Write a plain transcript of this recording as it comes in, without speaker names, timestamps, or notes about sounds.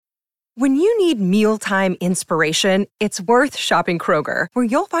When you need mealtime inspiration, it's worth shopping Kroger, where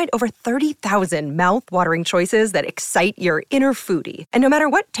you'll find over 30,000 mouth-watering choices that excite your inner foodie. And no matter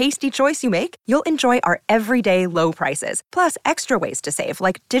what tasty choice you make, you'll enjoy our everyday low prices, plus extra ways to save,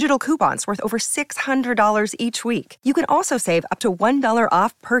 like digital coupons worth over $600 each week. You can also save up to $1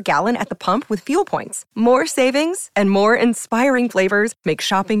 off per gallon at the pump with fuel points. More savings and more inspiring flavors make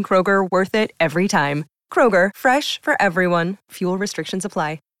shopping Kroger worth it every time. Kroger, fresh for everyone. Fuel restrictions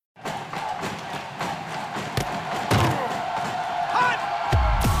apply.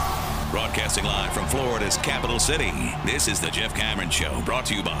 Broadcasting live from Florida's capital city, this is the Jeff Cameron Show, brought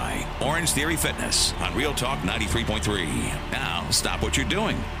to you by Orange Theory Fitness on Real Talk 93.3. Now, stop what you're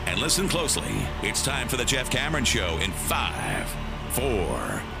doing and listen closely. It's time for the Jeff Cameron Show in 5,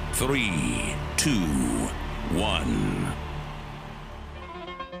 4, 3, 2, 1.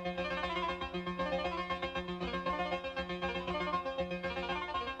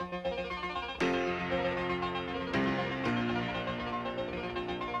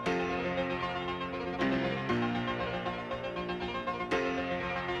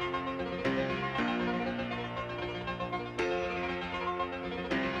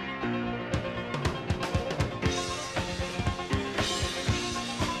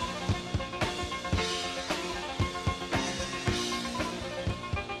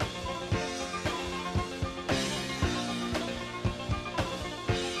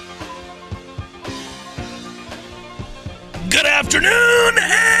 Good afternoon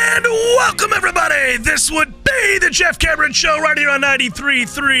and welcome, everybody. This would be the Jeff Cameron Show right here on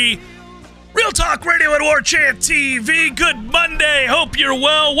 93.3 Real Talk Radio and War Chant TV. Good Monday. Hope you're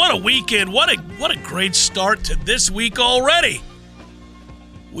well. What a weekend. What a great start to this week already.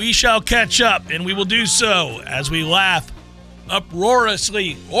 We shall catch up, and we will do so as we laugh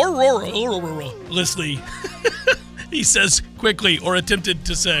uproariously, he says quickly, or attempted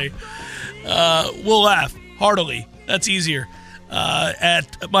to say. We'll laugh heartily. That's easier.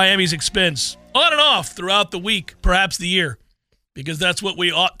 At Miami's expense, on and off throughout the week, perhaps the year, because that's what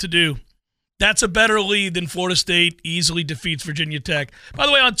we ought to do. That's a better lead than Florida State easily defeats Virginia Tech. By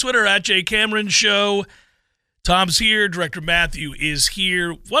the way, on Twitter, at J Cameron Show, Tom's here. Director Matthew is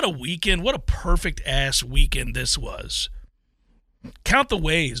here. What a weekend. What a perfect-ass weekend this was. Count the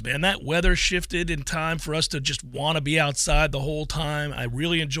ways, man. That weather shifted in time for us to just want to be outside the whole time. I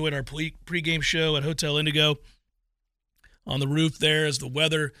really enjoyed our pregame show at Hotel Indigo on the roof there as the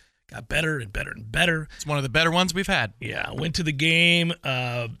weather got better and better and better. It's one of the better ones we've had. Yeah, I went to the game,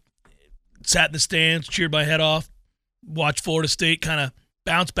 sat in the stands, cheered my head off, watched Florida State kind of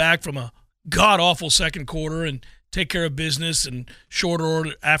bounce back from a god-awful second quarter and take care of business in short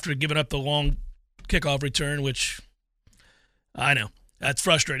order after giving up the long kickoff return, which I know, that's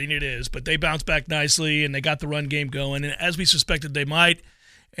frustrating. It is, but they bounced back nicely, and they got the run game going, and as we suspected they might,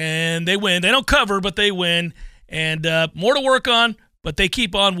 and they win. They don't cover, but they win. And more to work on, but they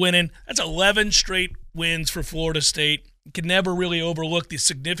keep on winning. That's 11 straight wins for Florida State. You can never really overlook the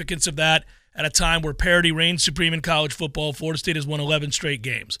significance of that at a time where parity reigns supreme in college football. Florida State has won 11 straight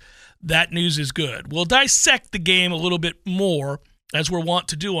games. That news is good. We'll dissect the game a little bit more, as we're wont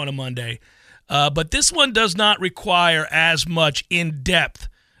to do on a Monday. But this one does not require as much in-depth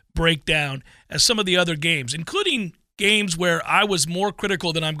breakdown as some of the other games, including games where I was more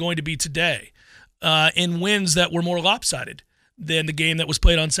critical than I'm going to be today. In wins that were more lopsided than the game that was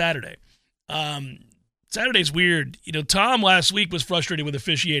played on Saturday. Saturday's weird. You know, Tom last week was frustrated with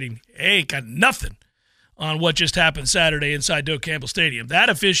officiating. Ain't got nothing on what just happened Saturday inside Doak Campbell Stadium. That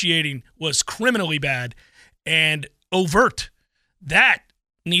officiating was criminally bad and overt. That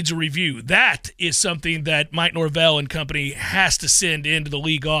needs a review. That is something that Mike Norvell and company has to send into the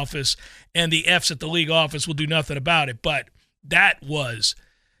league office, and the Fs at the league office will do nothing about it. But that was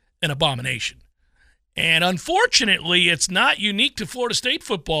an abomination. And unfortunately, it's not unique to Florida State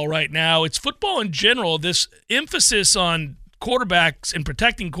football right now. It's football in general. This emphasis on quarterbacks and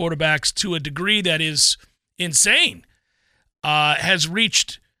protecting quarterbacks to a degree that is insane has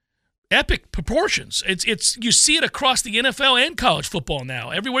reached epic proportions. It's you see it across the NFL and college football now.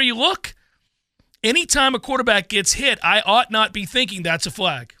 Everywhere you look, anytime a quarterback gets hit, I ought not be thinking that's a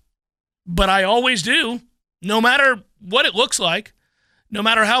flag. But I always do, no matter what it looks like, no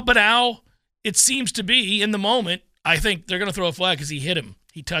matter how banal it seems to be in the moment. I think they're going to throw a flag because he hit him.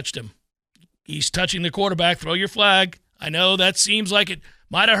 He touched him. He's touching the quarterback. Throw your flag. I know that seems like it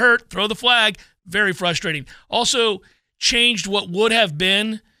might have hurt. Throw the flag. Very frustrating. Also changed what would have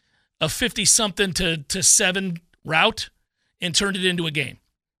been a 50-something to 7 route and turned it into a game.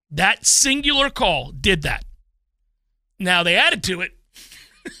 That singular call did that. Now they added to it,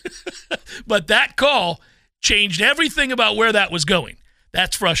 but that call changed everything about where that was going.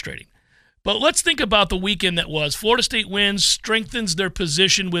 That's frustrating. But let's think about the weekend that was. Florida State wins, strengthens their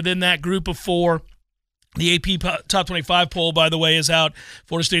position within that group of 4. The AP Top 25 poll, by the way, is out.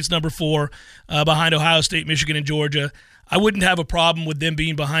 Florida State's number 4, behind Ohio State, Michigan, and Georgia. I wouldn't have a problem with them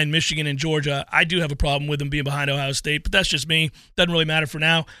being behind Michigan and Georgia. I do have a problem with them being behind Ohio State, but that's just me. Doesn't really matter for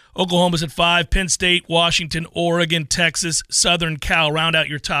now. Oklahoma's at 5, Penn State, Washington, Oregon, Texas, Southern Cal round out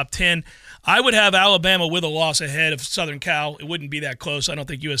your top 10. I would have Alabama with a loss ahead of Southern Cal. It wouldn't be that close. I don't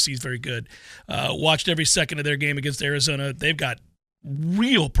think USC is very good. Watched every second of their game against Arizona. They've got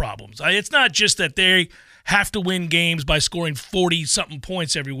real problems. It's not just that they have to win games by scoring 40-something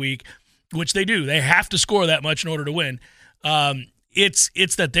points every week, which they do. They have to score that much in order to win.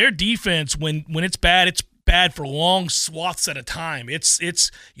 It's that their defense, when it's bad for long swaths at a time.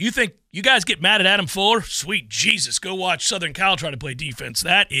 It's you think you guys get mad at Adam Fuller? Sweet Jesus, go watch Southern Cal try to play defense.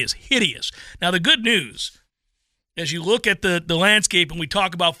 That is hideous. Now the good news, as you look at the landscape and we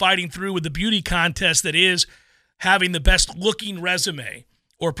talk about fighting through with the beauty contest that is having the best looking resume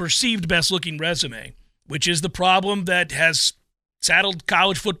or perceived best looking resume, which is the problem that has saddled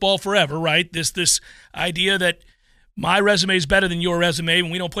college football forever, right? This idea that my resume is better than your resume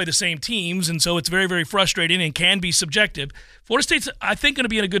when we don't play the same teams, and so it's very, very frustrating and can be subjective. Florida State's, I think, going to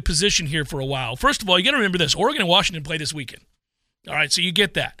be in a good position here for a while. First of all, you got to remember this. Oregon and Washington play this weekend. All right, so you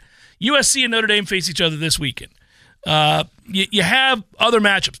get that. USC and Notre Dame face each other this weekend. You have other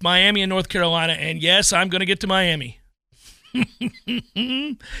matchups, Miami and North Carolina, and yes, I'm going to get to Miami.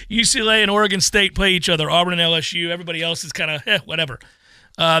 UCLA and Oregon State play each other. Auburn and LSU. Everybody else is kind of whatever.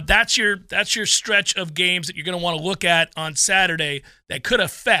 That's your stretch of games that you're going to want to look at on Saturday that could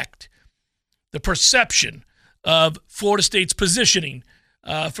affect the perception of Florida State's positioning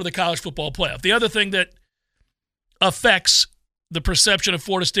for the college football playoff. The other thing that affects the perception of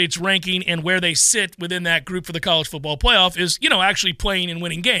Florida State's ranking and where they sit within that group for the college football playoff is, actually playing and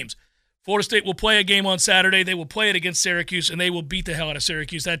winning games. Florida State will play a game on Saturday. They will play it against Syracuse, and they will beat the hell out of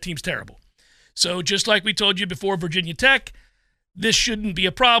Syracuse. That team's terrible. So just like we told you before Virginia Tech, this shouldn't be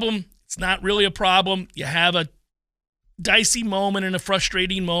a problem. It's not really a problem. You have a dicey moment and a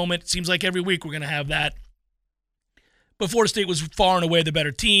frustrating moment. It seems like every week we're going to have that. But Florida State was far and away the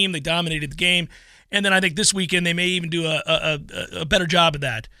better team. They dominated the game. And then I think this weekend they may even do a better job of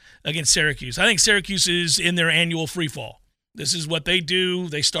that against Syracuse. I think Syracuse is in their annual free fall. This is what they do.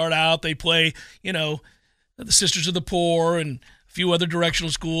 They start out, they play, the Sisters of the Poor and a few other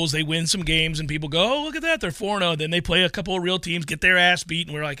directional schools. They win some games, and people go, oh, look at that, they're 4-0. Then they play a couple of real teams, get their ass beat,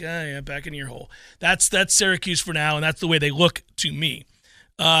 and we're like, yeah, back in your hole. That's Syracuse for now, and that's the way they look to me.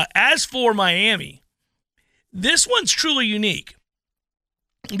 As for Miami, this one's truly unique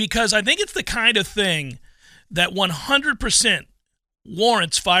because I think it's the kind of thing that 100%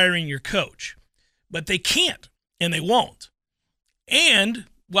 warrants firing your coach, but they can't, and they won't. And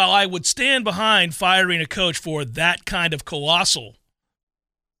while I would stand behind firing a coach for that kind of colossal,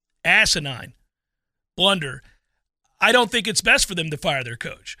 asinine blunder, I don't think it's best for them to fire their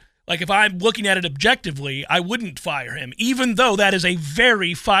coach. Like, if I'm looking at it objectively, I wouldn't fire him, even though that is a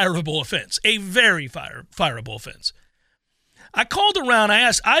very fireable offense, a very fireable offense. I called around, I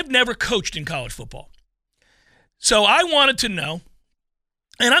asked, I've never coached in college football. So I wanted to know,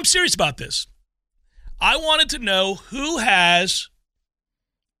 and I'm serious about this, I wanted to know who has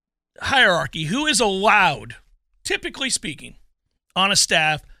hierarchy, who is allowed, typically speaking, on a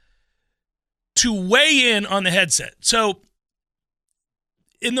staff to weigh in on the headset. So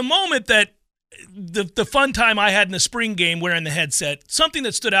in the moment that the fun time I had in the spring game wearing the headset, something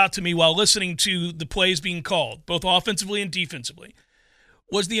that stood out to me while listening to the plays being called, both offensively and defensively,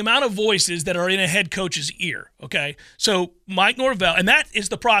 was the amount of voices that are in a head coach's ear, okay? So Mike Norvell, and that is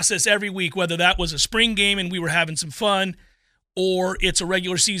the process every week, whether that was a spring game and we were having some fun or it's a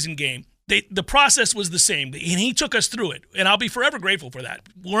regular season game. The process was the same, and he took us through it, and I'll be forever grateful for that,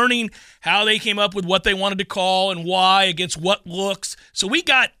 learning how they came up with what they wanted to call and why against what looks. So we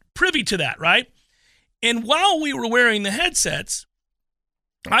got privy to that, right? And while we were wearing the headsets,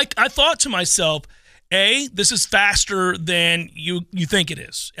 I thought to myself, this is faster than you think it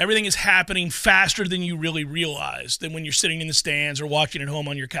is. Everything is happening faster than you really realize than when you're sitting in the stands or watching at home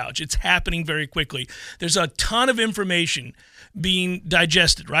on your couch. It's happening very quickly. There's a ton of information being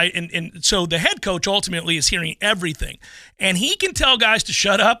digested, right? And so the head coach ultimately is hearing everything. And he can tell guys to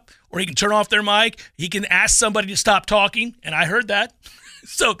shut up, or he can turn off their mic. He can ask somebody to stop talking, and I heard that.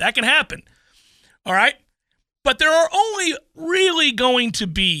 So that can happen, all right? But there are only really going to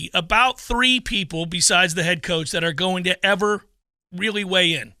be about 3 people besides the head coach that are going to ever really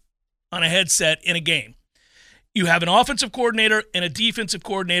weigh in on a headset in a game. You have an offensive coordinator and a defensive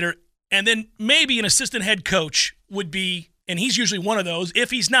coordinator, and then maybe an assistant head coach would be and he's usually one of those.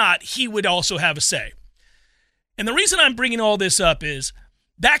 If he's not, he would also have a say. And the reason I'm bringing all this up is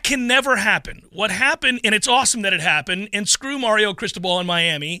that can never happen. What happened, and it's awesome that it happened, and screw Mario Cristobal in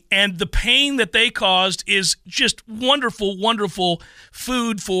Miami, and the pain that they caused is just wonderful, wonderful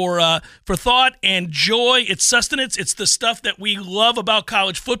food for thought and joy. It's sustenance. It's the stuff that we love about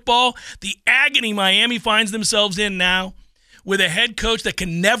college football. The agony Miami finds themselves in now with a head coach that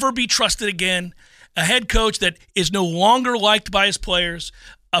can never be trusted again, a head coach that is no longer liked by his players,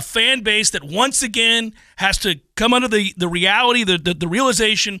 a fan base that once again has to come under the reality, the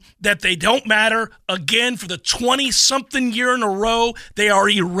realization that they don't matter again for the 20-something year in a row. They are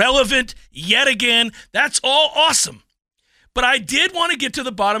irrelevant yet again. That's all awesome. But I did want to get to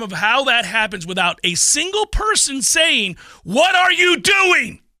the bottom of how that happens without a single person saying, "What are you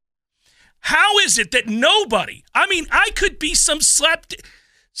doing?" How is it that nobody, I could be some slappy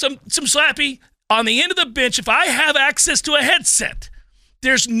on the end of the bench if I have access to a headset.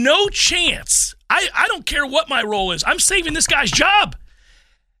 There's no chance. I don't care what my role is. I'm saving this guy's job.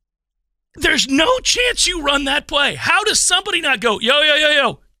 There's no chance you run that play. How does somebody not go,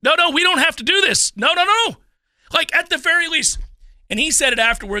 yo. No, we don't have to do this. No. Like, at the very least. And he said it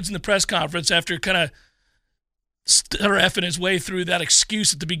afterwards in the press conference after kind of stutter effing his way through that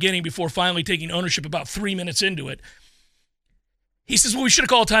excuse at the beginning before finally taking ownership about 3 minutes into it. He says, well, we should have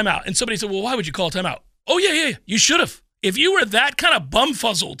called timeout. And somebody said, well, why would you call timeout? Oh, yeah, you should have. If you were that kind of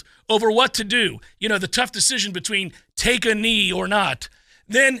bumfuzzled over what to do, the tough decision between take a knee or not,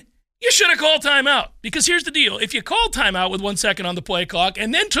 then you should have called timeout. Because here's the deal. If you called timeout with 1 second on the play clock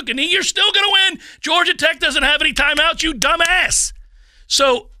and then took a knee, you're still going to win. Georgia Tech doesn't have any timeouts, you dumbass.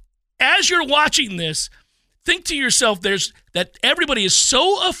 So as you're watching this, think to yourself that everybody is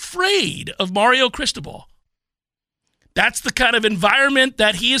so afraid of Mario Cristobal. That's the kind of environment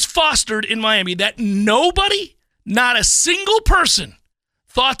that he has fostered in Miami, that nobody, not a single person,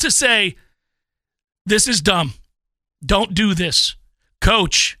 thought to say, this is dumb. Don't do this.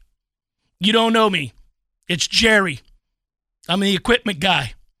 Coach, you don't know me. It's Jerry. I'm the equipment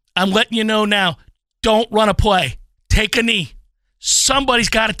guy. I'm letting you know now. Don't run a play. Take a knee. Somebody's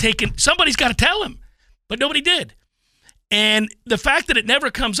got to tell him. But nobody did. And the fact that it never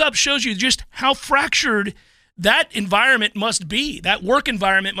comes up shows you just how fractured that environment must be, that work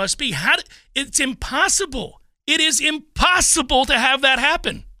environment must be. It's impossible. It is impossible to have that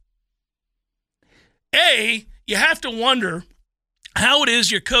happen. You have to wonder how it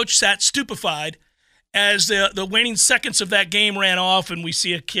is your coach sat stupefied as the waning seconds of that game ran off and we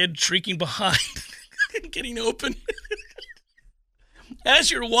see a kid shrieking behind and getting open.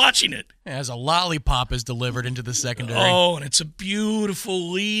 As you're watching it. As a lollipop is delivered into the secondary. Oh, and it's a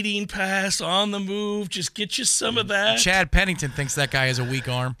beautiful leading pass on the move. Just get you some of that. Chad Pennington thinks that guy has a weak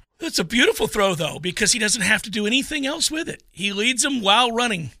arm. It's a beautiful throw, though, because he doesn't have to do anything else with it. He leads them while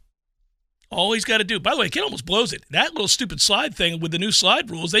running. All he's got to do. By the way, kid almost blows it. That little stupid slide thing with the new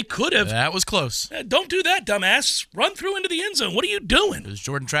slide rules, they could have. That was close. Don't do that, dumbass. Run through into the end zone. What are you doing? It was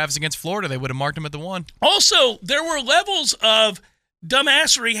Jordan Travis against Florida. They would have marked him at the 1. Also, there were levels of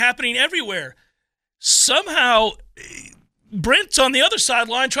dumbassery happening everywhere. Somehow, Brent's on the other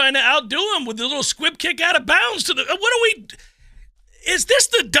sideline trying to outdo him with the little squib kick out of bounds. Is this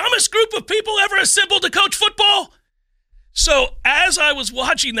the dumbest group of people ever assembled to coach football? So as I was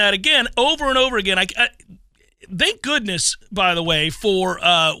watching that again, over and over again, I thank goodness, by the way, for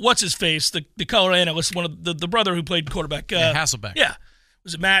what's his face, the color analyst, one of the brother who played quarterback. Hasselbeck. Yeah,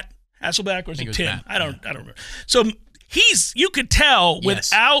 was it Matt Hasselbeck or was it Tim? Matt. I don't remember. So you could tell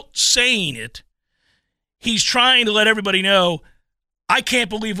without saying it, he's trying to let everybody know, I can't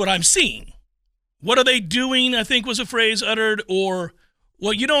believe what I'm seeing. What are they doing, I think was a phrase uttered, or,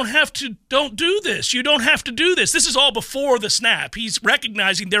 well, don't do this. You don't have to do this. This is all before the snap. He's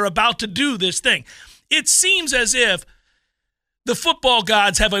recognizing they're about to do this thing. It seems as if the football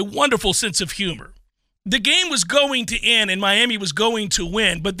gods have a wonderful sense of humor. The game was going to end and Miami was going to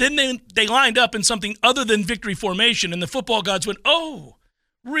win, but then they lined up in something other than victory formation, and the football gods went, oh,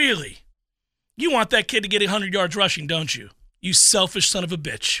 really? You want that kid to get 100 yards rushing, don't you? You selfish son of a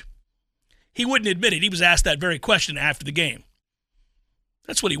bitch. He wouldn't admit it. He was asked that very question after the game.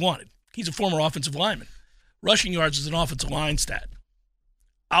 That's what he wanted. He's a former offensive lineman. Rushing yards is an offensive line stat.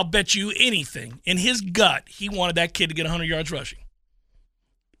 I'll bet you anything. In his gut, he wanted that kid to get 100 yards rushing.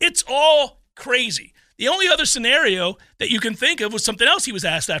 It's all crazy. The only other scenario that you can think of was something else he was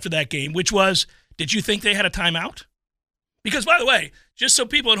asked after that game, which was, did you think they had a timeout? Because, by the way, just so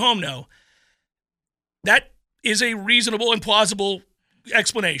people at home know, that is a reasonable and plausible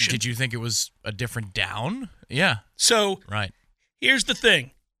explanation. Did you think it was a different down? Yeah. So, right. Here's the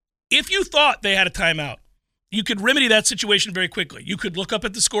thing. If you thought they had a timeout, You could remedy that situation very quickly. You could look up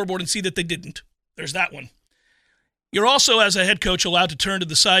at the scoreboard and see that they didn't. There's that one. You're also, as a head coach, allowed to turn to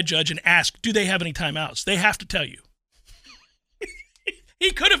the side judge and ask, do they have any timeouts? They have to tell you.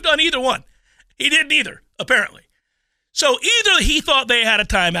 He could have done either one. He didn't either, apparently. So either he thought they had a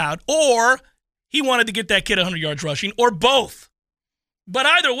timeout or he wanted to get that kid 100 yards rushing, or both. But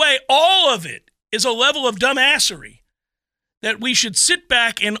either way, all of it is a level of dumbassery that we should sit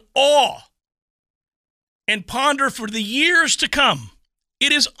back in awe and ponder for the years to come.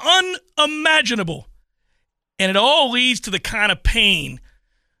 It is unimaginable. And it all leads to the kind of pain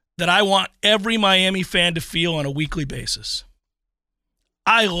that I want every Miami fan to feel on a weekly basis.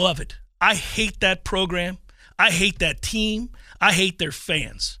 I love it. I hate that program. I hate that team. I hate their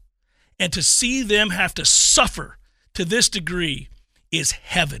fans. And to see them have to suffer to this degree is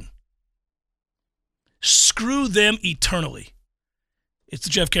heaven. Screw them eternally. It's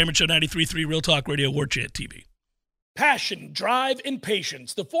the Jeff Cameron Show, 93.3 Real Talk Radio, War Chant TV. Passion, drive, and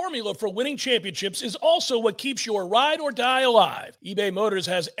patience. The formula for winning championships is also what keeps your ride or die alive. eBay Motors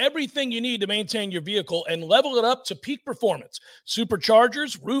has everything you need to maintain your vehicle and level it up to peak performance.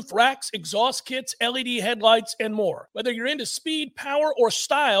 Superchargers, roof racks, exhaust kits, LED headlights, and more. Whether you're into speed, power, or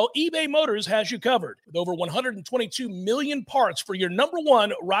style, eBay Motors has you covered. With over 122 million parts for your number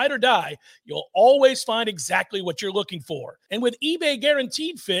one ride or die, you'll always find exactly what you're looking for. And with eBay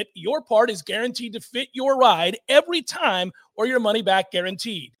Guaranteed Fit, your part is guaranteed to fit your ride every time, or your money back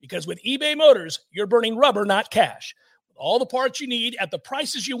guaranteed. Because with eBay Motors, you're burning rubber, not cash. With all the parts you need at the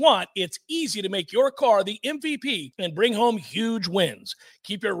prices you want, it's easy to make your car the MVP and bring home huge wins.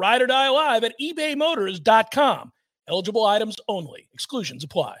 Keep your ride or die alive at ebaymotors.com. Eligible items only. Exclusions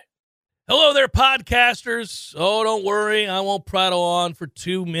apply. Hello there, podcasters. Oh, don't worry. I won't prattle on for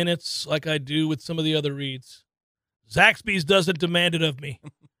 2 minutes like I do with some of the other reads. Zaxby's doesn't demand it of me.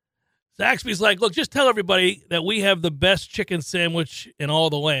 Zaxby's like, look, just tell everybody that we have the best chicken sandwich in all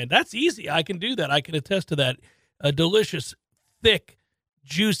the land. That's easy. I can do that. I can attest to that. A delicious, thick,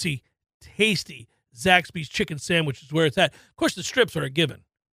 juicy, tasty Zaxby's chicken sandwich is where it's at. Of course, the strips are a given.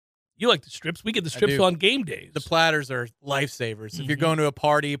 You like the strips. We get the strips on game days. The platters are lifesavers. If you're going to a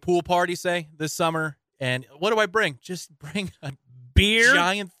party, pool party, say, this summer, and what do I bring? Just bring a beer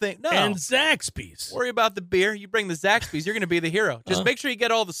giant thing. No. And Zaxby's. Worry about the beer. You bring the Zaxby's, you're going to be the hero. Just make sure you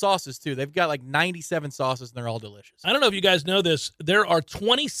get all the sauces, too. They've got like 97 sauces, and they're all delicious. I don't know if you guys know this. There are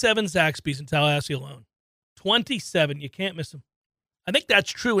 27 Zaxby's in Tallahassee alone. 27. You can't miss them. I think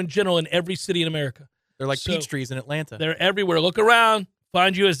that's true in general in every city in America. They're like peach trees in Atlanta. They're everywhere. Look around.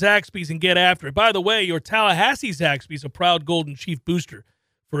 Find you a Zaxby's and get after it. By the way, your Tallahassee Zaxby's a proud Golden Chief booster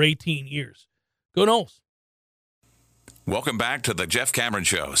for 18 years. Go Noles. Welcome back to the Jeff Cameron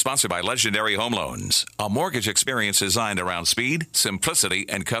Show, sponsored by Legendary Home Loans, a mortgage experience designed around speed, simplicity,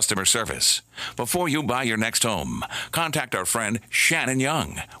 and customer service. Before you buy your next home, contact our friend Shannon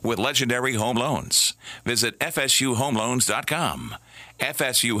Young with Legendary Home Loans. Visit fsuhomeloans.com.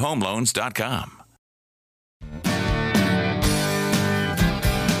 fsuhomeloans.com.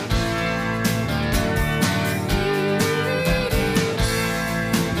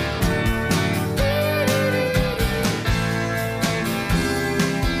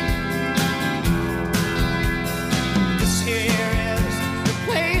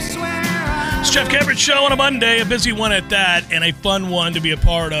 Jeff Cameron Show on a Monday, a busy one at that, and a fun one to be a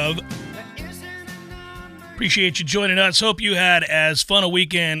part of. Appreciate you joining us. Hope you had as fun a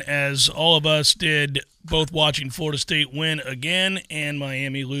weekend as all of us did, both watching Florida State win again and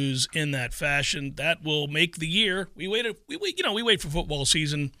Miami lose in that fashion. That will make the year. We wait for football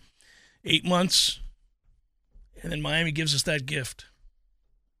season 8 months, and then Miami gives us that gift,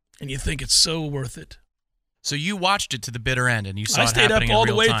 and you think it's so worth it. So you watched it to the bitter end, and you saw it happening in real time. I stayed up all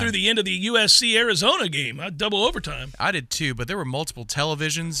the way through the end of the USC-Arizona game. Double overtime. I did too, but there were multiple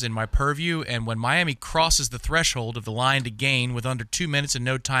televisions in my purview, and when Miami crosses the threshold of the line to gain with under 2 minutes and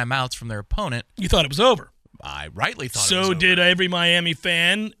no timeouts from their opponent... You thought it was over. I rightly thought it was over. So did every Miami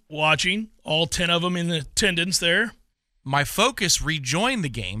fan watching, all 10 of them in attendance there. My focus rejoined the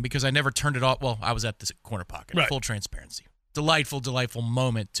game because I never turned it off. Well, I was at the corner pocket, right. Full transparency. Delightful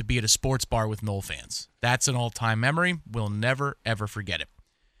moment to be at a sports bar with Knoll fans. That's an all-time memory. We'll never, ever forget it.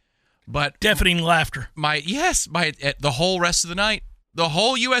 But deafening laughter. The whole rest of the night, the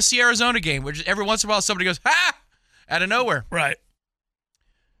whole USC-Arizona game, which every once in a while somebody goes, ha! Out of nowhere. Right.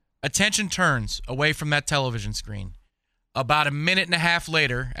 Attention turns away from that television screen. About a minute and a half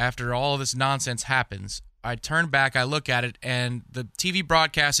later, after all of this nonsense happens, I turn back, I look at it, and the TV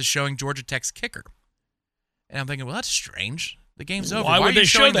broadcast is showing Georgia Tech's kicker. And I'm thinking, well, that's strange. The game's over. Why would they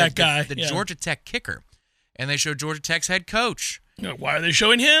show that guy? The Georgia Tech kicker. And they show Georgia Tech's head coach. Why are they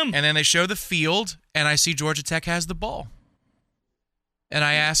showing him? And then they show the field, and I see Georgia Tech has the ball. And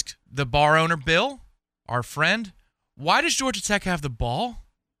I ask the bar owner, Bill, our friend, why does Georgia Tech have the ball?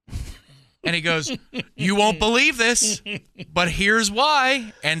 And he goes, you won't believe this, but here's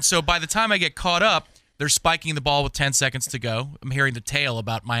why. And so by the time I get caught up, they're spiking the ball with 10 seconds to go. I'm hearing the tale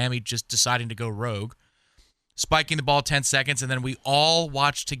about Miami just deciding to go rogue. Spiking the ball 10 seconds, and then we all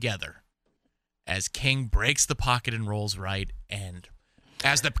watch together as King breaks the pocket and rolls right. And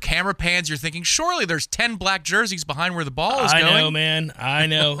as the camera pans, you're thinking, surely there's 10 black jerseys behind where the ball is going. I know, man. I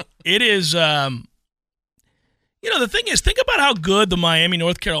know. It is, the thing is, think about how good the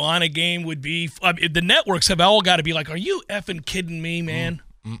Miami-North Carolina game would be. The networks have all got to be like, are you effing kidding me, man?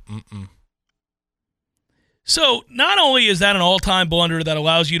 So not only is that an all-time blunder that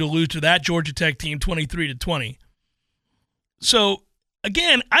allows you to lose to that Georgia Tech team 23-20. So,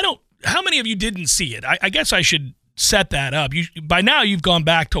 again, how many of you didn't see it? I guess I should set that up. By now, you've gone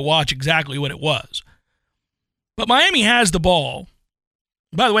back to watch exactly what it was. But Miami has the ball.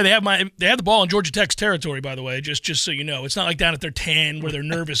 By the way, they have the ball in Georgia Tech's territory, by the way, just so you know. It's not like down at their 10 where they're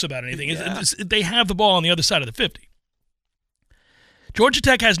nervous about anything. Yeah. They have the ball on the other side of the 50. Georgia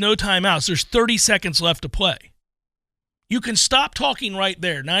Tech has no timeouts. There's 30 seconds left to play. You can stop talking right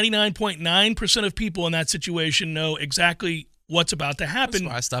there. 99.9% of people in that situation know exactly what's about to happen.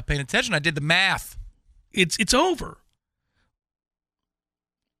 That's why I stopped paying attention. I did the math. It's over.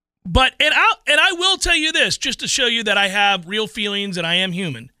 But and I will tell you this, just to show you that I have real feelings and I am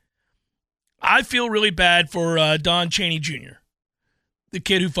human. I feel really bad for Don Chaney Jr., the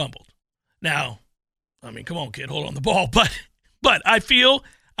kid who fumbled. Now, I mean, come on, kid, hold on the ball. But I feel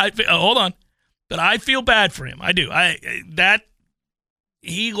hold on. But I feel bad for him. I do.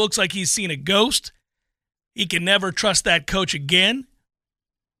 He looks like he's seen a ghost. He can never trust that coach again.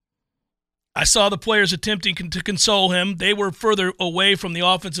 I saw the players attempting to console him. They were further away from the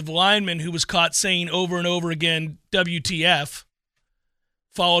offensive lineman who was caught saying over and over again, WTF,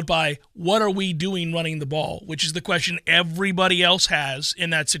 followed by, what are we doing running the ball, which is the question everybody else has in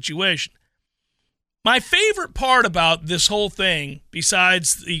that situation. My favorite part about this whole thing,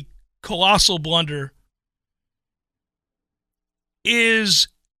 besides the colossal blunder, is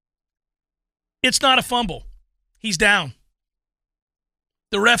it's not a fumble. He's down.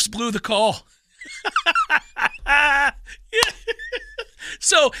 The refs blew the call.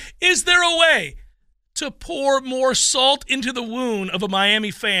 So, is there a way to pour more salt into the wound of a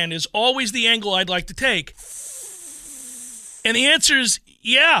Miami fan is always the angle I'd like to take. And the answer is,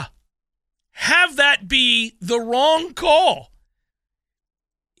 yeah. Have that be the wrong call.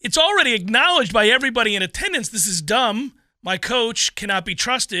 It's already acknowledged by everybody in attendance. This is dumb. My coach cannot be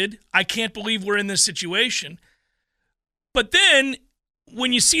trusted. I can't believe we're in this situation. But then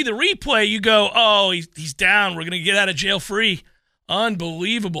when you see the replay, you go, oh, he's down. We're going to get out of jail free.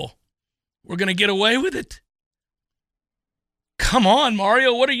 Unbelievable. We're going to get away with it. Come on,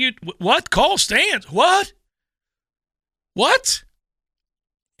 Mario. What? Call stands. What?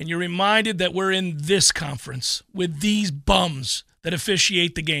 And you're reminded that we're in this conference with these bums that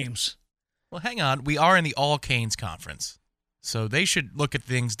officiate the games. Well, hang on. We are in the All Canes Conference. So they should look at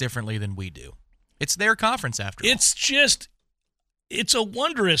things differently than we do. It's their conference after all. It's a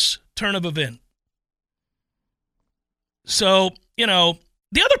wondrous turn of event. So, the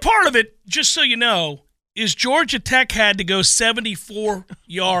other part of it, just so you know, is Georgia Tech had to go 74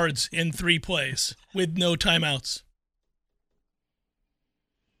 yards in 3 plays with no timeouts.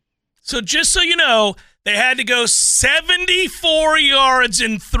 So just so you know, they had to go 74 yards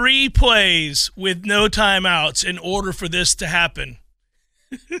in 3 plays with no timeouts in order for this to happen.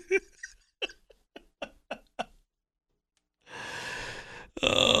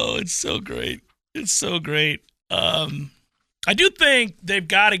 Oh, it's so great. It's so great. I do think they've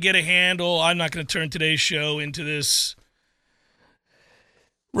got to get a handle. I'm not going to turn today's show into this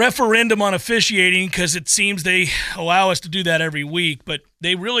referendum on officiating because it seems they allow us to do that every week, but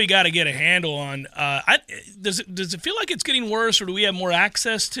they really got to get a handle on does it feel like it's getting worse, or do we have more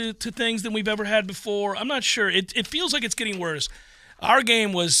access to things than we've ever had before? I'm not sure. It feels like it's getting worse. Our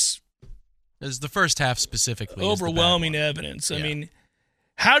game was the first half specifically overwhelming evidence. Yeah. I mean,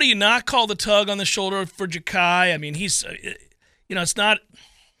 how do you not call the tug on the shoulder for Ja'Kai? I mean, he's it's not.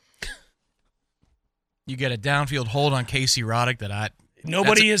 You get a downfield hold on Casey Roddick that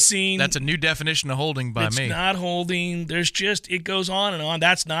nobody has seen. That's a new definition of holding by me. It's not holding. it goes on and on.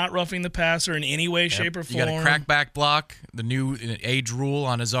 That's not roughing the passer in any way, shape, or form. You got a crackback block, the new age rule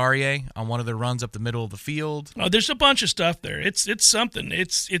on Azarie on one of the runs up the middle of the field. Oh, there's a bunch of stuff there. It's something.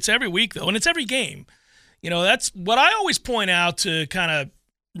 It's every week, though, and it's every game. That's what I always point out to kind of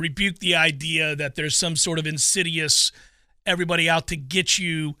rebuke the idea that there's some sort of insidious everybody out to get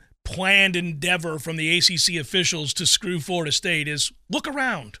you planned endeavor from the ACC officials to screw Florida State is look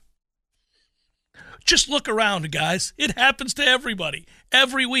around. Just look around, guys. It happens to everybody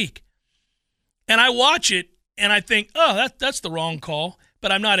every week. And I watch it and I think, oh, that's the wrong call.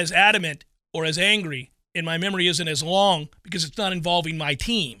 But I'm not as adamant or as angry, and my memory isn't as long because it's not involving my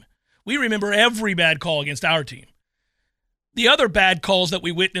team. We remember every bad call against our team. The other bad calls that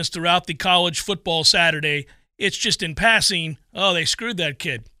we witnessed throughout the college football Saturday, it's just in passing, oh, they screwed that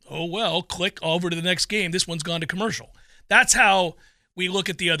kid. Oh, well, click over to the next game. This one's gone to commercial. That's how we look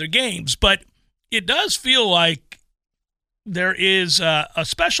at the other games. But it does feel like there is a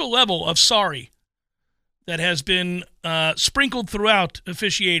special level of sorry that has been sprinkled throughout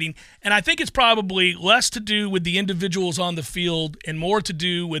officiating. And I think it's probably less to do with the individuals on the field and more to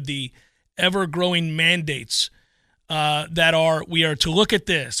do with the ever-growing mandates that we are to look at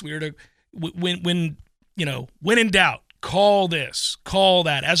this. We are to, when in doubt, call this, call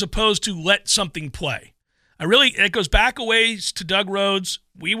that, as opposed to let something play. It goes back a ways to Doug Rhodes.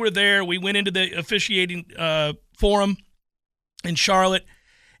 We were there. We went into the officiating forum in Charlotte,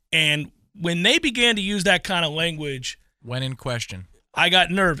 and when they began to use that kind of language, when in question, I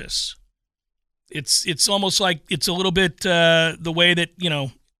got nervous. It's almost like it's a little bit the way that,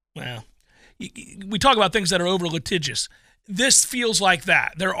 we talk about things that are over litigious. This feels like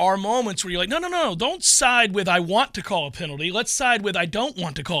that. There are moments where you're like, no, don't side with I want to call a penalty. Let's side with I don't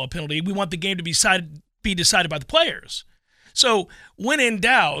want to call a penalty. We want the game to be decided by the players. So when in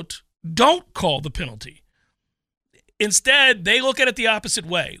doubt, don't call the penalty. Instead, they look at it the opposite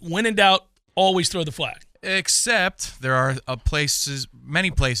way. When in doubt, always throw the flag. Except there are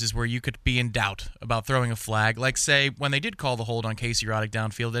many places where you could be in doubt about throwing a flag. Like, say, when they did call the hold on Casey Roddick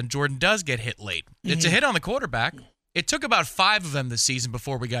downfield and Jordan does get hit late. Mm-hmm. It's a hit on the quarterback. It took about 5 of them this season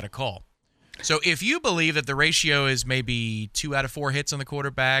before we got a call. So if you believe that the ratio is maybe 2 out of 4 hits on the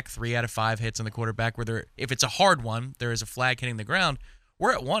quarterback, 3 out of 5 hits on the quarterback, if it's a hard one, there is a flag hitting the ground,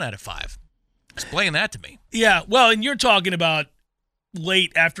 we're at 1 out of 5. Explain that to me. Yeah, well, and you're talking about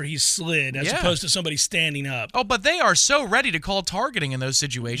late after he slid as opposed to somebody standing up. Oh, but they are so ready to call targeting in those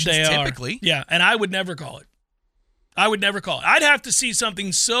situations typically. Yeah, and I would never call it. I'd have to see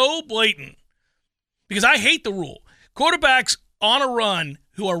something so blatant because I hate the rule. Quarterbacks on a run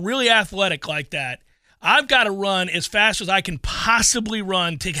who are really athletic like that, I've got to run as fast as I can possibly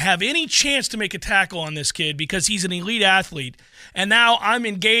run to have any chance to make a tackle on this kid because he's an elite athlete. And now I'm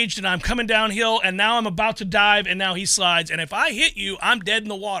engaged and I'm coming downhill and now I'm about to dive and now he slides. And if I hit you, I'm dead in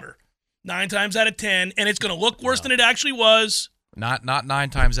the water 9 times out of 10. And it's going to look worse than it actually was. Not 9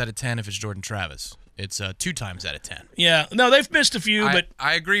 times out of 10 if it's Jordan Travis. It's 2 times out of 10. Yeah. No, they've missed a few, but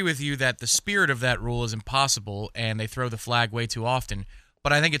I agree with you that the spirit of that rule is impossible and they throw the flag way too often.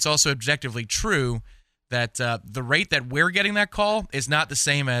 But I think it's also objectively true that the rate that we're getting that call is not the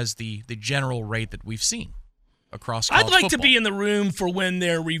same as the general rate that we've seen across college I'd like football. to be in the room for when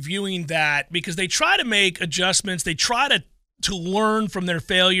they're reviewing that because they try to make adjustments. They try to learn from their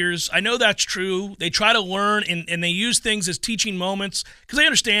failures. I know that's true. They try to learn, and they use things as teaching moments because they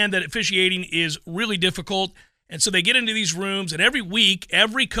understand that officiating is really difficult. And so they get into these rooms, and every week,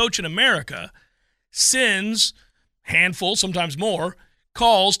 every coach in America sends handful, sometimes more,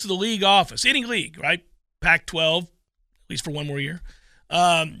 calls to the league office. Any league, right? Pac-12, at least for one more year.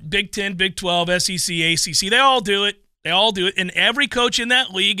 Big 10, Big 12, SEC, ACC, they all do it. And every coach in that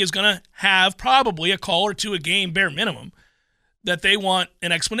league is going to have probably a call or two a game, bare minimum, that they want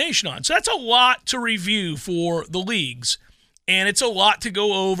an explanation on. So that's a lot to review for the leagues. And it's a lot to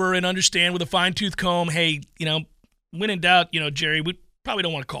go over and understand with a fine-tooth comb. Hey, when in doubt, Jerry, we probably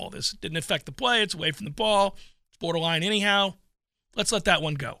don't want to call this. It didn't affect the play. It's away from the ball. It's borderline anyhow. Let's let that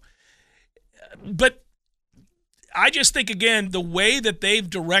one go. But I just think, again, the way that they've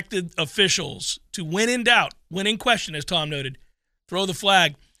directed officials to when in doubt, when in question, as Tom noted, throw the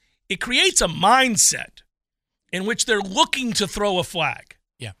flag, it creates a mindset in which they're looking to throw a flag.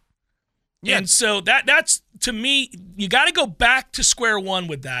 Yeah. And so that's, to me, you got to go back to square one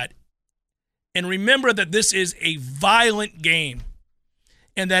with that and remember that this is a violent game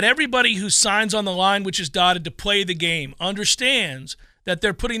and that everybody who signs on the line, which is dotted to play the game, understands that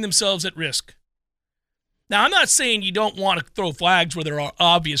they're putting themselves at risk. Now, I'm not saying you don't want to throw flags where there are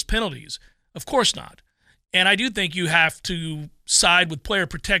obvious penalties. Of course not. And I do think you have to side with player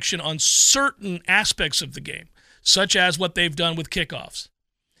protection on certain aspects of the game, such as what they've done with kickoffs.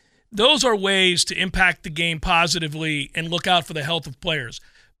 Those are ways to impact the game positively and look out for the health of players.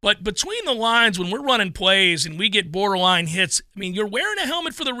 But between the lines, when we're running plays and we get borderline hits, you're wearing a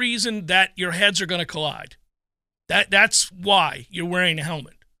helmet for the reason that your heads are going to collide. That's why you're wearing a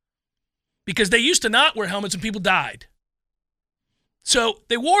helmet. Because they used to not wear helmets and people died. So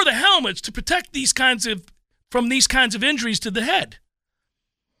they wore the helmets to protect from these kinds of injuries to the head.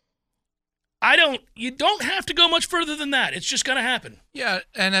 You don't have to go much further than that. It's just going to happen. Yeah,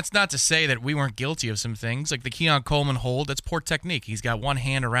 and that's not to say that we weren't guilty of some things. Like the Keon Coleman hold, that's poor technique. He's got one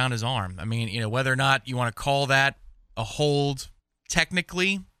hand around his arm. I mean, whether or not you want to call that a hold,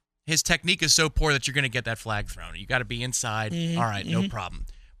 technically, his technique is so poor that you're going to get that flag thrown. You got to be inside. All right, no problem.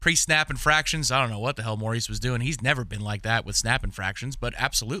 Pre-snap infractions, I don't know what the hell Maurice was doing. He's never been like that with snap infractions, but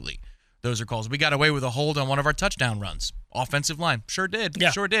absolutely, those are calls. We got away with a hold on one of our touchdown runs. Offensive line, sure did.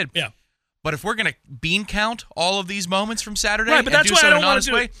 Yeah. Sure did. Yeah. But if we're going to bean count all of these moments from Saturday right, but and that's do why so I in don't an want honest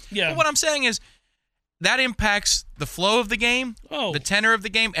to do way, it. Yeah. well, what I'm saying is that impacts the flow of the game, the tenor of the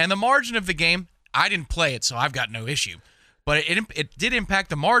game, and the margin of the game. I didn't play it, so I've got no issue. But it did impact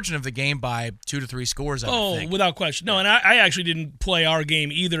the margin of the game by 2 to 3 scores, I would think. Without question. No, and I actually didn't play our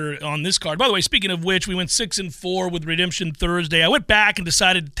game either on this card. By the way, speaking of which, we went 6-4 with Redemption Thursday. I went back and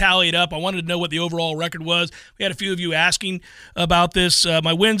decided to tally it up. I wanted to know what the overall record was. We had a few of you asking about this.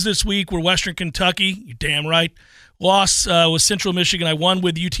 My wins this week were Western Kentucky. You're damn right. Loss was Central Michigan. I won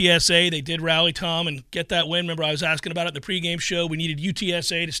with UTSA. They did rally, Tom, and get that win. Remember, I was asking about it in the pregame show. We needed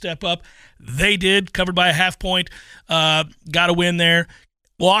UTSA to step up. They did, covered by a half point. Got a win there.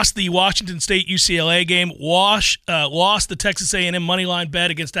 Lost the Washington State UCLA game. Lost the Texas A&M moneyline bet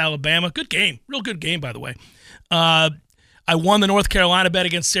against Alabama. Good game. Real good game, by the way. I won the North Carolina bet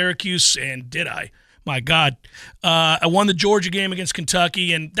against Syracuse, and did I? My God. I won the Georgia game against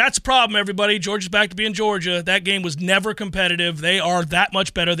Kentucky, and that's a problem, everybody. Georgia's back to being Georgia. That game was never competitive. They are that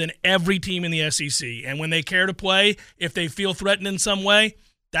much better than every team in the SEC. And when they care to play, if they feel threatened in some way,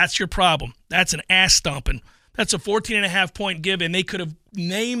 that's your problem. That's an ass stomping. That's a 14.5-point give, and they could have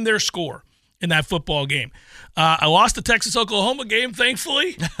named their score in that football game. I lost the Texas-Oklahoma game,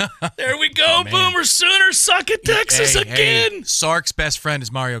 thankfully. There we go. Boomer Sooners suck at Texas again. Hey, Sark's best friend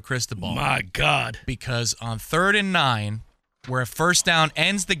is Mario Cristobal. My God. Because on 3rd and 9, where a first down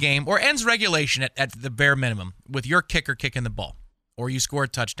ends the game, or ends regulation at the bare minimum, with your kicker kicking the ball, or you score a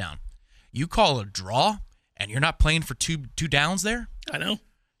touchdown, you call a draw, and you're not playing for two downs there? I know.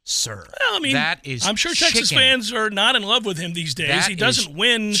 Sir, well, I mean, that is I'm sure Texas fans are not in love with him these days. He doesn't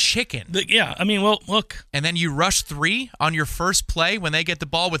win. Chicken. Look. And then you rush 3 on your first play when they get the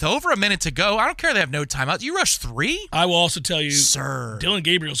ball with over a minute to go. I don't care they have no timeout. You rush 3? I will also tell you, sir, Dylan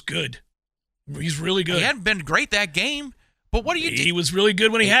Gabriel's good. He's really good. He hadn't been great that game, but what do you do? He was really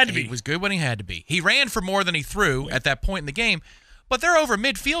good when he had to be. He was good when he had to be. He ran for more than he threw at that point in the game, but they're over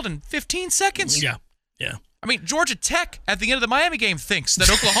midfield in 15 seconds. Yeah. I mean, Georgia Tech at the end of the Miami game thinks that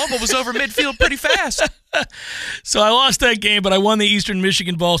Oklahoma was over midfield pretty fast. So I lost that game, but I won the Eastern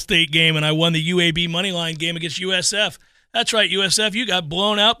Michigan Ball State game, and I won the UAB moneyline game against USF. That's right, USF, you got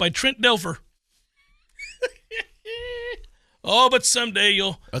blown out by Trent Dilfer. But someday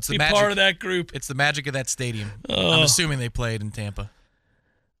you'll be part of that group. It's the magic of that stadium. I'm assuming they played in Tampa.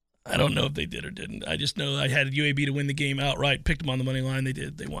 I don't know if they did or didn't. I just know I had UAB to win the game outright. Picked them on the money line. They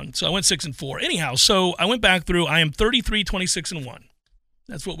did. They won. So I went 6-4. Anyhow, so I went back through. I am 33-26-1.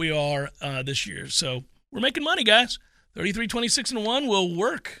 That's what we are this year. So we're making money, guys. 33-26-1 will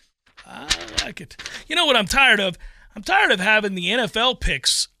work. I like it. You know what I'm tired of? I'm tired of having the NFL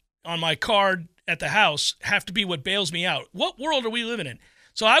picks on my card at the house have to be what bails me out. What world are we living in?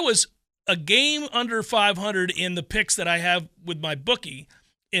 So I was a game under 500 in the picks that I have with my bookie.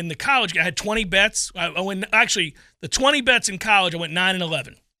 In the college, I had 20 bets. I went, actually, the 20 bets in college, I went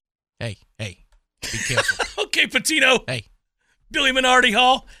 9-11. Hey, be careful. Okay, Patino. Hey. Billy Minardi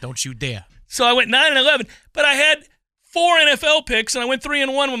Hall. Don't you dare. So I went 9-11, but I had 4 NFL picks, and I went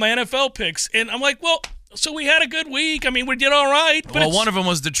 3-1 with my NFL picks. And I'm like, well, so we had a good week. I mean, we did all right. But one of them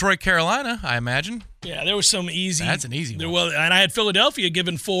was Detroit, Carolina, I imagine. Yeah, there was some easy. That's an easy one. Well, and I had Philadelphia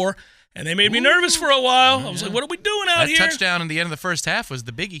given 4. And they made me nervous for a while. I was like, what are we doing out here? That touchdown in the end of the first half was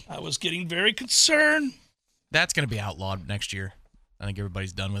the biggie. I was getting very concerned. That's going to be outlawed next year. I think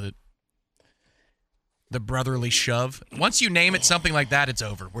everybody's done with it. The brotherly shove. Once you name it something like that, it's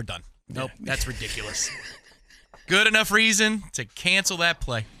over. We're done. Nope, that's ridiculous. Good enough reason to cancel that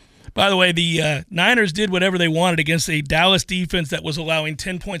play. By the way, the Niners did whatever they wanted against a Dallas defense that was allowing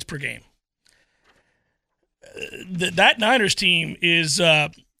 10 points per game. That Niners team is...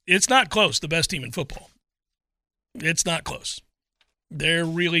 it's not close, the best team in football. It's not close. They're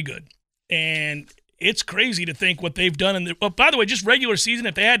really good. And it's crazy to think what they've done. By the way, just regular season,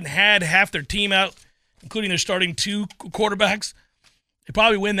 if they hadn't had half their team out, including their starting 2 quarterbacks, they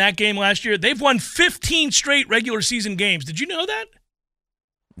probably win that game last year. They've won 15 straight regular season games. Did you know that?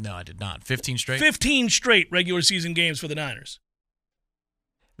 No, I did not. 15 straight? 15 straight regular season games for the Niners.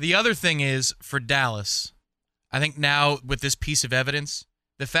 The other thing is, for Dallas, I think now with this piece of evidence,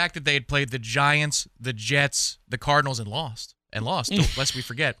 the fact that they had played the Giants, the Jets, the Cardinals, and lost, lest we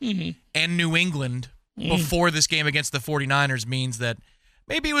forget, and New England before this game against the 49ers means that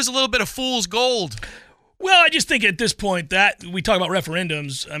maybe it was a little bit of fool's gold. Well, I just think at this point that we talk about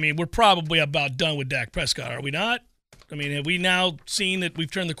referendums, I mean, we're probably about done with Dak Prescott, are we not? I mean, have we now seen that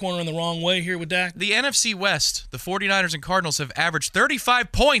we've turned the corner in the wrong way here with Dak? The NFC West, the 49ers and Cardinals have averaged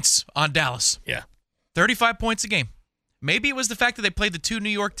 35 points on Dallas. Yeah. 35 points a game. Maybe it was the fact that they played the two New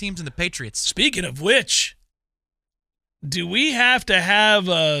York teams and the Patriots. Speaking of which, do we have to have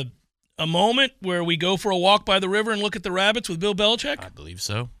a moment where we go for a walk by the river and look at the rabbits with Bill Belichick? I believe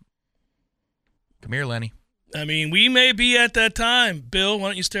so. Come here, Lenny. I mean, we may be at that time. Bill, why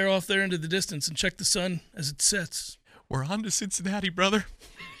don't you stare off there into the distance and check the sun as it sets? We're on to Cincinnati, brother.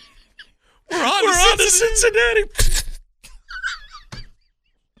 We're on to Cincinnati.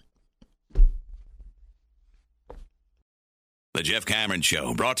 The Jeff Cameron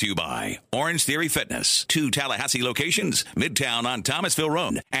Show, brought to you by Orange Theory Fitness. 2 Tallahassee locations, Midtown on Thomasville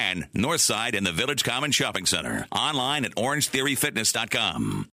Road, and Northside in the Village Common Shopping Center. Online at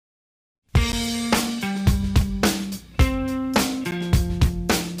orangetheoryfitness.com.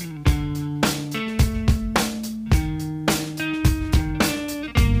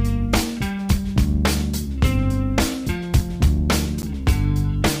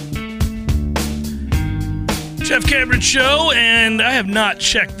 Jeff Cameron Show, and I have not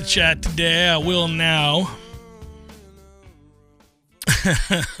checked the chat today. I will now.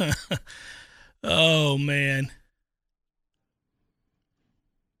 Oh, man.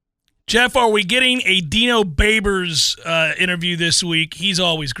 Jeff, are we getting a Dino Babers interview this week? He's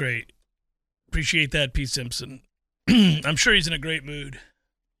always great. Appreciate that, Pete Simpson. I'm sure he's in a great mood.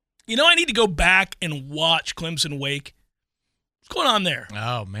 You know, I need to go back and watch Clemson Wake. What's going on there?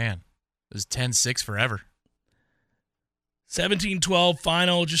 Oh, man. It was 10-6 forever. 17-12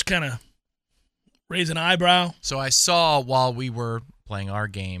 final, just kind of raise an eyebrow. So I saw while we were playing our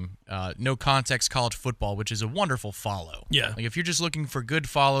game, No Context College Football, which is a wonderful follow. Yeah. Like if you're just looking for good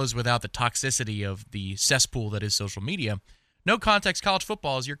follows without the toxicity of the cesspool that is social media, No Context College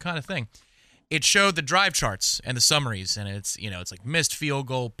Football is your kind of thing. It showed the drive charts and the summaries, and it's like missed field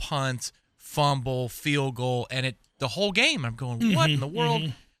goal, punt, fumble, field goal, and the whole game. I'm going, what in the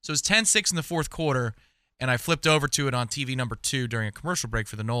world? So it's 10-6 in the fourth quarter. And I flipped over to it on TV number 2 during a commercial break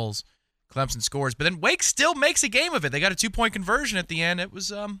for the Noles. Clemson scores. But then Wake still makes a game of it. They got a 2-point conversion at the end. It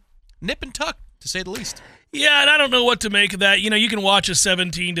was nip and tuck, to say the least. Yeah, and I don't know what to make of that. You know, you can watch a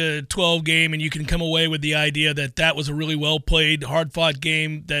 17-12 game, and you can come away with the idea that was a really well-played, hard-fought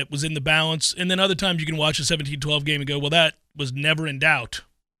game that was in the balance. And then other times you can watch a 17-12 game and go, well, that was never in doubt.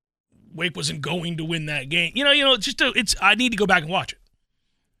 Wake wasn't going to win that game. You know, I need to go back and watch it.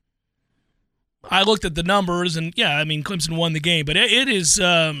 I looked at the numbers, and yeah, I mean, Clemson won the game, but it's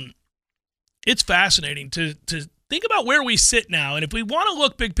fascinating to think about where we sit now. And if we want to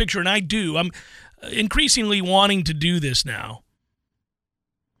look big picture, and I do, I'm increasingly wanting to do this now.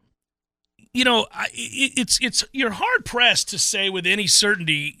 You know, it's you're hard pressed to say with any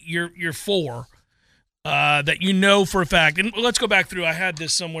certainty you're for that you know for a fact. And let's go back through. I had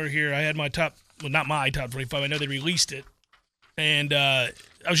this somewhere here. I had my not my top 25. I know they released it, and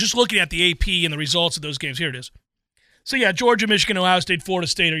I was just looking at the AP and the results of those games. Here it is. So, yeah, Georgia, Michigan, Ohio State, Florida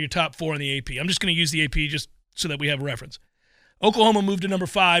State are your top 4 in the AP. I'm just going to use the AP just so that we have a reference. Oklahoma moved to number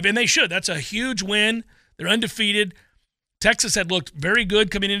 5, and they should. That's a huge win. They're undefeated. Texas had looked very good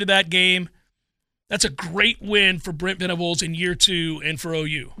coming into that game. That's a great win for Brent Venables in year 2 and for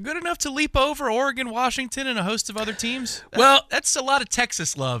OU. Good enough to leap over Oregon, Washington, and a host of other teams? That's a lot of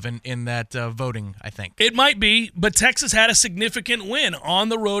Texas love in that voting, I think. It might be, but Texas had a significant win on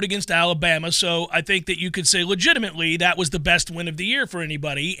the road against Alabama, so I think that you could say legitimately that was the best win of the year for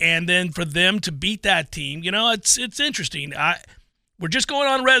anybody, and then for them to beat that team, you know, it's interesting. We're just going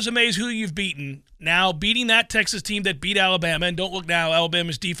on resumes, who you've beaten. Now, beating that Texas team that beat Alabama, and don't look now,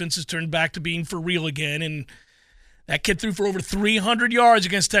 Alabama's defense has turned back to being for real again, and that kid threw for over 300 yards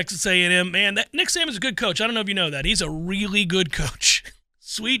against Texas A&M. Man, Nick Saban's a good coach. I don't know if you know that. He's a really good coach.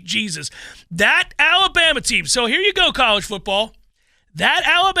 Sweet Jesus. That Alabama team, so here you go, college football. That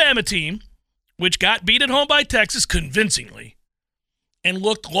Alabama team, which got beat at home by Texas convincingly, and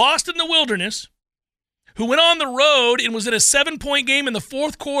looked lost in the wilderness, who went on the road and was in a 7-point game in the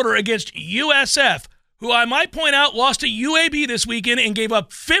fourth quarter against USF, who I might point out lost to UAB this weekend and gave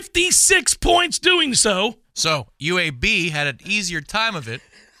up 56 points doing so. So UAB had an easier time of it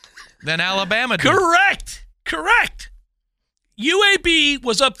than Alabama did. Correct. UAB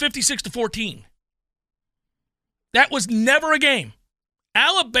was up 56-14. That was never a game.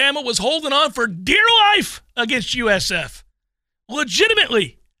 Alabama was holding on for dear life against USF.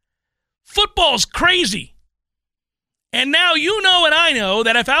 Legitimately. Football's crazy. And now you know and I know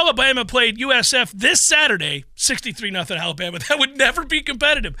that if Alabama played USF this Saturday, 63-0 Alabama, that would never be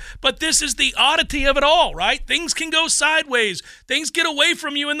competitive. But this is the oddity of it all, right? Things can go sideways. Things get away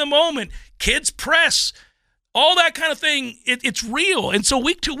from you in the moment. Kids press. All that kind of thing, it's real. And so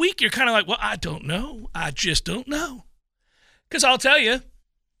week to week, you're kind of like, well, I don't know. I just don't know. Because I'll tell you,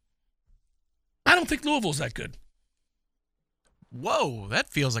 I don't think Louisville's that good. Whoa, that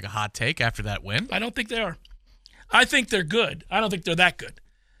feels like a hot take after that win. I don't think they are. I think they're good. I don't think they're that good.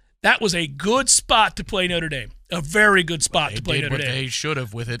 That was a good spot to play Notre Dame. A very good spot to play Notre Dame. They should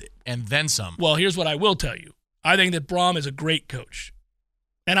have with it, and then some. Well, here's what I will tell you. I think that Braum is a great coach.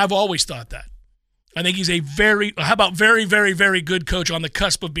 And I've always thought that. I think he's a very good coach on the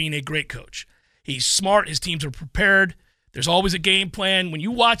cusp of being a great coach. He's smart. His teams are prepared. There's always a game plan. When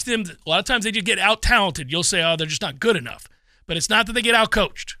you watch them, a lot of times they just get out-talented. You'll say, oh, they're just not good enough. But it's not that they get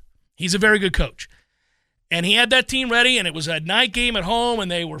out-coached. He's a very good coach. And he had that team ready, and it was a night game at home, and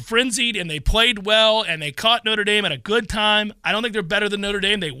they were frenzied, and they played well, and they caught Notre Dame at a good time. I don't think they're better than Notre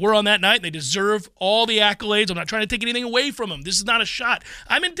Dame. They were on that night. They deserve all the accolades. I'm not trying to take anything away from them. This is not a shot.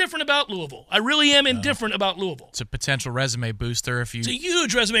 I'm indifferent about Louisville. I really am indifferent about Louisville. It's a potential resume booster if you... It's a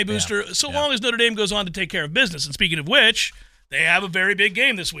huge resume booster, so long as Notre Dame goes on to take care of business. And speaking of which, they have a very big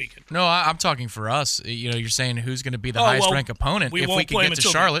game this weekend. No, I'm talking for us. You know, you're saying who's going to be the highest-ranked opponent. If we can get to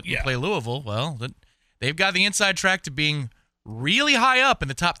Charlotte and play Louisville, well... They've got the inside track to being really high up in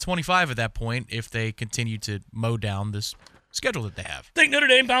the top 25 at that point if they continue to mow down this schedule that they have. Think Notre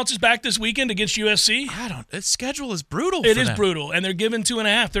Dame bounces back this weekend against USC? This schedule is brutal It is brutal, and they're given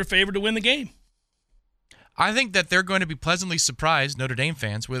 2.5. They're favored to win the game. I think that they're going to be pleasantly surprised, Notre Dame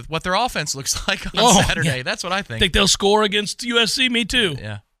fans, with what their offense looks like on Saturday. Yeah. That's what I think. Think they'll score against USC? Me too.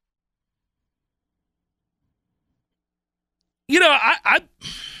 Yeah. You know, I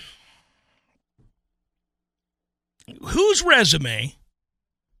whose resume?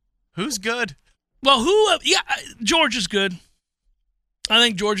 Who's good? Well, George is good. I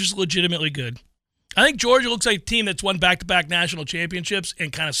think George is legitimately good. I think Georgia looks like a team that's won back-to-back national championships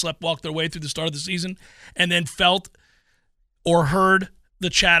and kind of sleptwalked their way through the start of the season and then felt or heard the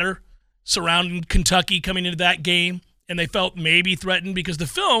chatter surrounding Kentucky coming into that game, and they felt maybe threatened because the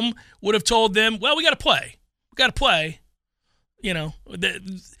film would have told them, well, we got to play. We got to play. You know,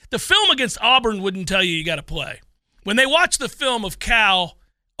 the film against Auburn wouldn't tell you got to play. When they watched the film of Cal,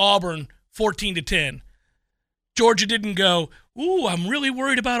 Auburn, 14-10, Georgia didn't go, ooh, I'm really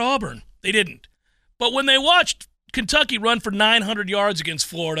worried about Auburn. They didn't. But when they watched Kentucky run for 900 yards against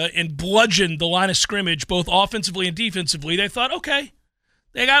Florida and bludgeon the line of scrimmage, both offensively and defensively, they thought, okay,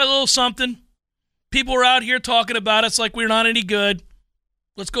 they got a little something. People are out here talking about us like we're not any good.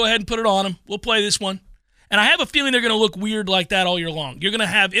 Let's go ahead and put it on them. We'll play this one. And I have a feeling they're going to look weird like that all year long. You're going to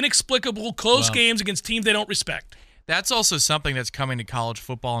have inexplicable, close games against teams they don't respect. That's also something that's coming to college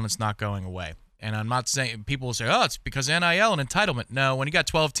football, and it's not going away. And I'm not saying – people will say, oh, it's because of NIL and entitlement. No, when you got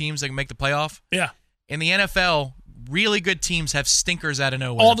 12 teams that can make the playoff. Yeah. In the NFL, really good teams have stinkers out of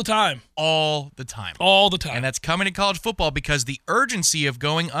nowhere. All the time. All the time. All the time. And that's coming to college football because the urgency of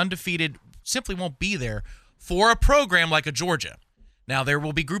going undefeated simply won't be there for a program like a Georgia. Now, there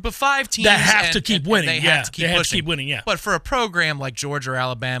will be group of 5 teams that have to keep winning. They have to keep pushing. Have to keep winning, yeah. But for a program like Georgia or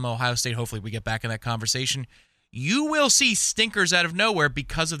Alabama, Ohio State, hopefully we get back in that conversation, you will see stinkers out of nowhere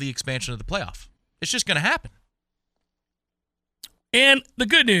because of the expansion of the playoff. It's just going to happen. And the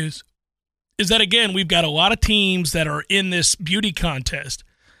good news is that, again, we've got a lot of teams that are in this beauty contest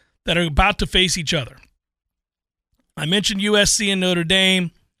that are about to face each other. I mentioned USC and Notre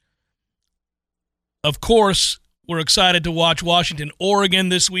Dame. Of course, we're excited to watch Washington, Oregon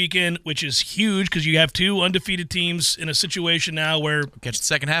this weekend, which is huge because you have 2 undefeated teams in a situation now where... Catch the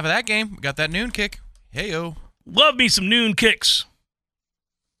second half of that game. We got that noon kick. Hey-o. Love me some noon kicks.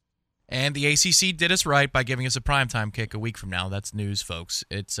 And the ACC did us right by giving us a primetime kick a week from now. That's news, folks.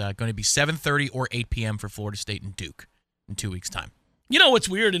 It's going to be 7:30 or 8 p.m. for Florida State and Duke in 2 weeks' time. You know what's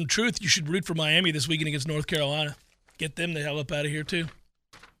weird? In truth, you should root for Miami this weekend against North Carolina. Get them the hell up out of here, too.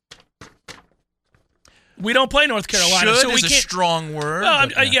 We don't play North Carolina. Should so we is can't, a strong word.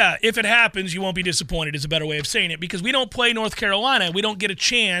 Well, yeah, if it happens, you won't be disappointed is a better way of saying it because we don't play North Carolina. We don't get a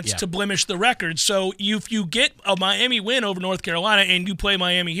chance to blemish the record. So if you get a Miami win over North Carolina and you play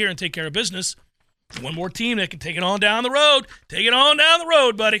Miami here and take care of business, one more team that can take it on down the road. Take it on down the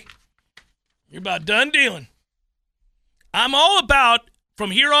road, buddy. You're about done dealing. I'm all about,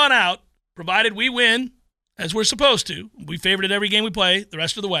 from here on out, provided we win, as we're supposed to, we favored it every game we play the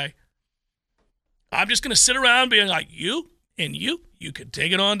rest of the way, I'm just going to sit around being like, you And you can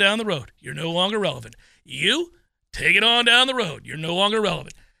take it on down the road. You're no longer relevant. You take it on down the road. You're no longer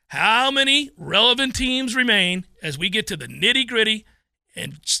relevant. How many relevant teams remain as we get to the nitty-gritty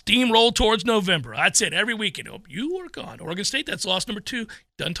and steamroll towards November? That's it. Every weekend. Oh, you work on Oregon State. That's loss number 2.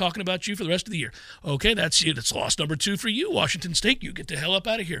 Done talking about you for the rest of the year. Okay, that's you. That's loss number 2 for you. Washington State, you get the hell up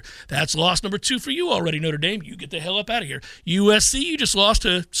out of here. That's loss number 2 for you already. Notre Dame, you get the hell up out of here. USC, you just lost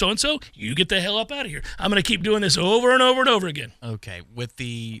to so-and-so. You get the hell up out of here. I'm going to keep doing this over and over and over again. Okay, we've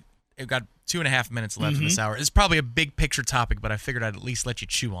got 2.5 minutes left in this hour. It's probably a big picture topic, but I figured I'd at least let you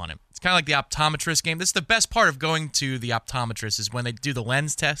chew on it. It's kind of like the optometrist game. This is the best part of going to the optometrist is when they do the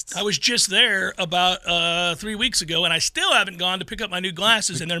lens tests. I was just there about 3 weeks ago, and I still haven't gone to pick up my new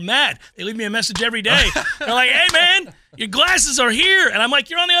glasses, and they're mad. They leave me a message every day. They're like, hey, man, your glasses are here. And I'm like,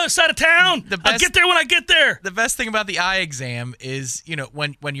 you're on the other side of town. I'll get there when I get there. The best thing about the eye exam is,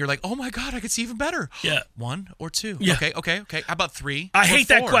 when you're like, oh, my God, I can see even better. Yeah. 1 or 2. Yeah. Okay. How about 3 I or hate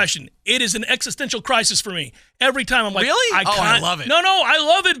 4? that question. It is an existential crisis for me. Every time I'm like, really? I love it. No, I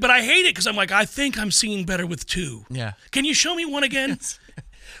love it, but I hate it because I'm like, I think I'm seeing better with 2. Yeah. Can you show me 1 again?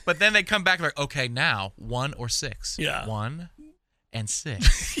 But then they come back like, okay, now 1 or 6. Yeah. 1 and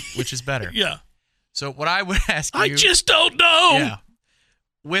 6, which is better. Yeah. So what I would ask you, I just don't know. Yeah.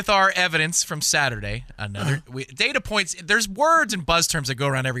 With our evidence from Saturday, data points. There's words and buzz terms that go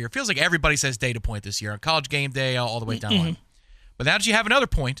around every year. It feels like everybody says data point this year on College Game Day, all the way down the line. But now that you have another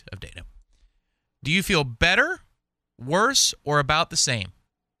point of data, do you feel better, worse, or about the same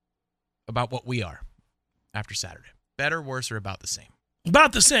about what we are after Saturday? Better, worse, or about the same?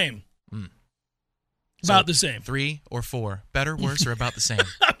 About the same. About the same. 3 or 4. Better, worse, or about the same?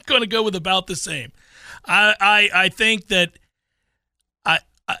 I'm going to go with about the same. I think that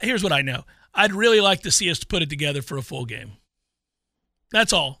here's what I know. I'd really like to see us put it together for a full game.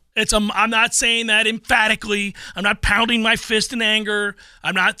 That's all. I'm not saying that emphatically. I'm not pounding my fist in anger.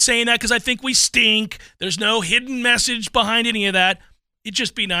 I'm not saying that because I think we stink. There's no hidden message behind any of that. It'd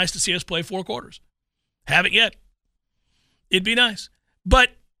just be nice to see us play 4 quarters. Haven't yet. It'd be nice.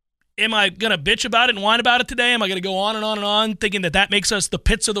 But am I going to bitch about it and whine about it today? Am I going to go on and on and on thinking that makes us the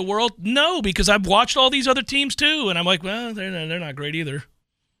pits of the world? No, because I've watched all these other teams too, and I'm like, well, they're not great either.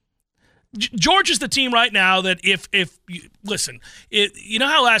 Georgia's the team right now that if listen, you know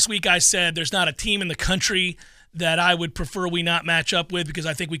how last week I said there's not a team in the country that I would prefer we not match up with because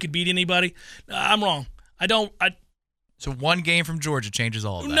I think we could beat anybody? I'm wrong. So 1 game from Georgia changes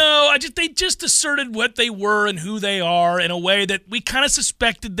all of that. No, they just asserted what they were and who they are in a way that we kind of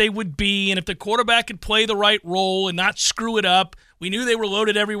suspected they would be. And if the quarterback could play the right role and not screw it up, we knew they were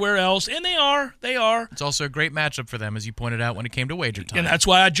loaded everywhere else, and they are. They are. It's also a great matchup for them, as you pointed out when it came to wager time. And that's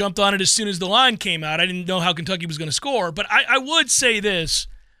why I jumped on it as soon as the line came out. I didn't know how Kentucky was going to score. But I would say this.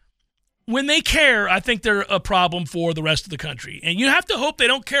 When they care, I think they're a problem for the rest of the country. And you have to hope they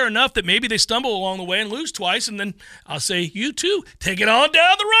don't care enough that maybe they stumble along the way and lose twice, and then I'll say, you too, take it on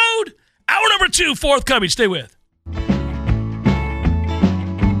down the road. Hour number 2, forthcoming. Stay with.